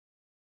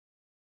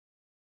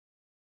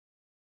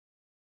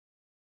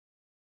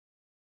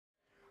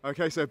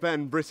Okay, so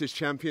Ben, British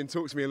champion,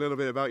 talk to me a little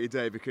bit about your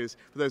day, because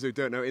for those who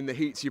don't know, in the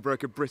heats you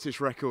broke a British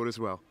record as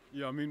well.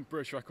 Yeah, I mean,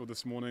 British record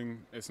this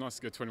morning. It's nice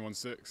to go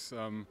 21.6,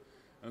 an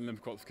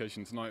Olympic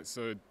qualification tonight,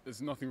 so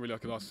there's nothing really I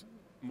could ask,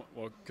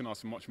 can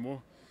ask for much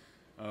more.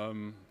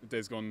 The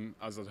day's gone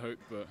as I'd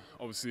hoped, but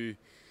obviously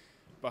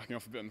backing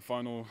off a bit in the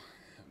final,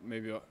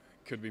 maybe I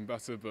could have been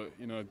better, but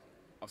you know,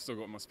 I've still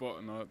got my spot,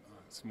 and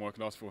that's more I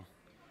could ask for.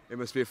 It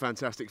must be a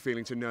fantastic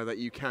feeling to know that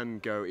you can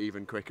go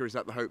even quicker. Is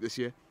that the hope this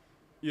year?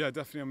 Yeah,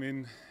 definitely. I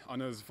mean, I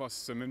know there's a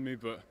fast swim in me,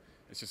 but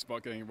it's just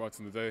about getting it right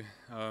in the day.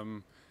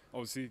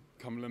 Obviously,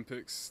 come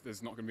Olympics,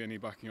 there's not going to be any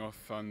backing off,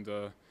 and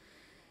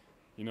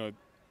you know,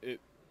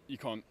 you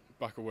can't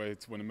back away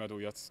to win a medal.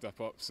 You have to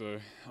step up. So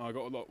I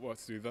got a lot of work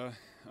to do there,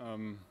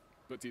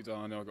 but deep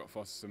down, I know I got a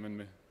fast swim in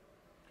me.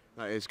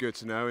 That is good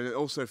to know. And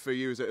also for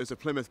you as a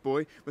Plymouth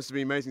boy, must have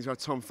been amazing to have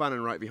Tom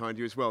Fannin right behind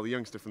you as well, the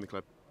youngster from the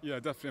club. Yeah,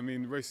 definitely. I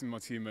mean, racing my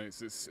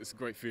teammates, it's a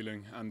great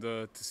feeling, and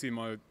to see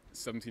my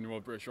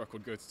 17-year-old British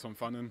record go to Tom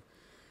Fannin,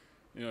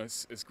 you know,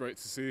 it's great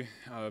to see,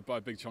 by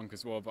a big chunk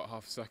as well, about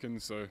half a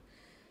second. So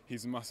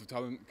he's a massive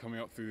talent coming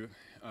up through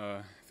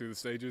the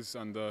stages,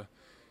 and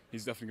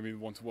he's definitely going to be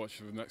the one to watch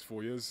for the next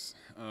 4 years.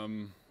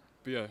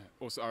 But yeah,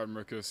 also Aaron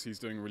Rickus, he's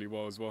doing really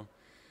well as well.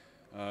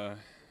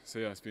 So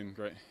yeah, it's been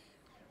great.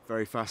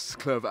 Very fast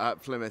club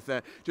at Plymouth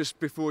there. Just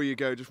before you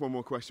go, just one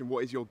more question.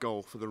 What is your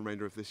goal for the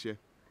remainder of this year?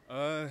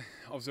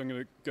 Obviously I'm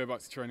going to go back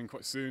to training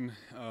quite soon,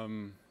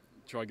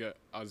 try to get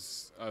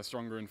as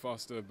stronger and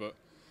faster, but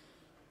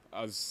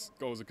as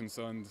goals are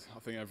concerned, I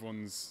think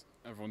everyone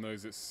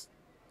knows it's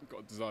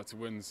got a desire to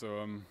win,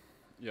 so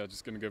yeah,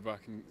 just going to go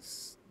back and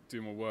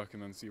do more work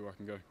and then see where I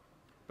can go.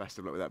 Best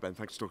of luck with that, Ben.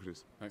 Thanks for talking to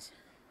us. Thanks.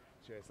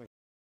 Cheers.